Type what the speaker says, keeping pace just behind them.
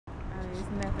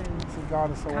nothing. See,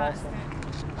 God is so constant.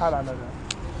 awesome. How did I know that?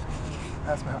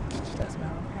 Ask me how. Just ask me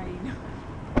how. How you know?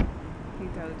 He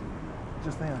told you.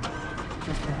 Just then.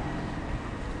 Just then.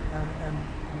 And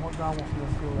what God wants you to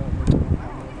feel that way.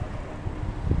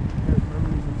 There's no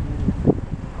reason for you to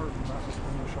hurt about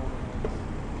between your shoulder blades.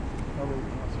 No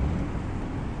reason whatsoever.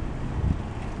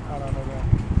 How do I know that?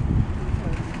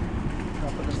 Can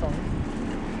I put this on you?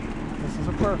 This is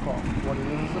a prayer call. What it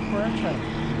is a prayer chain.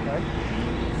 Okay?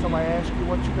 Somebody asks you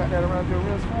what you got that around your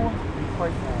wrist for, you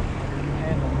pray for them. And then you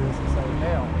handle this and say,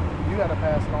 now, you got to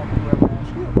pass it on to whoever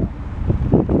asks you about it.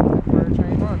 That prayer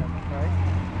chain running, okay?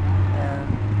 And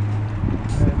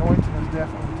the anointing is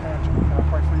definitely tangible. Can I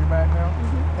pray for you back now?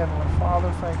 Heavenly Father,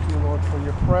 thank you, Lord, for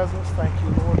your presence. Thank you,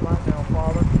 Lord, right now,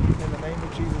 Father. In the name of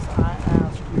Jesus, I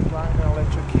ask you right now, let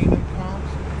your kingdom come.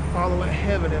 Father, let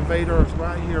heaven invade earth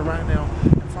right here, right now.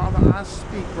 And Father, I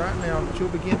speak right now that you'll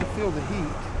begin to feel the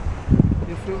heat.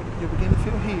 You'll begin to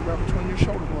feel heat right between your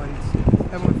shoulder blades.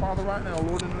 Heavenly Father, right now,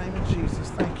 Lord, in the name of Jesus,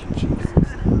 thank you, Jesus.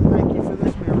 Thank you for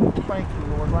this miracle. Thank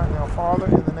you, Lord, right now. Father,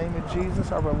 in the name of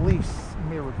Jesus, I release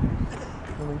miracles.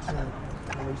 Release miracles.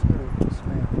 Release miracles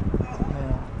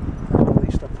now. I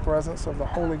release the presence of the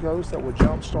Holy Ghost that will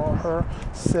jumpstart her,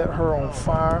 set her on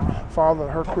fire. Father,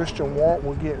 her Christian walk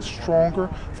will get stronger.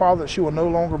 Father, she will no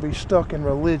longer be stuck in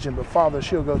religion, but Father,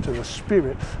 she'll go to the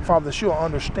Spirit. Father, she'll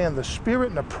understand the Spirit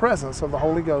and the presence of the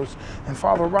Holy Ghost. And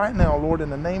Father, right now, Lord, in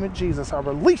the name of Jesus, I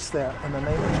release that in the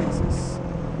name of Jesus.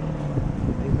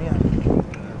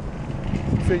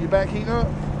 Amen. Feel your back heating up?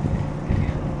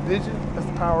 Did you? That's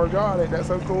the power of God. Ain't that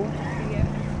so cool? Yeah.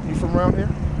 You from around here?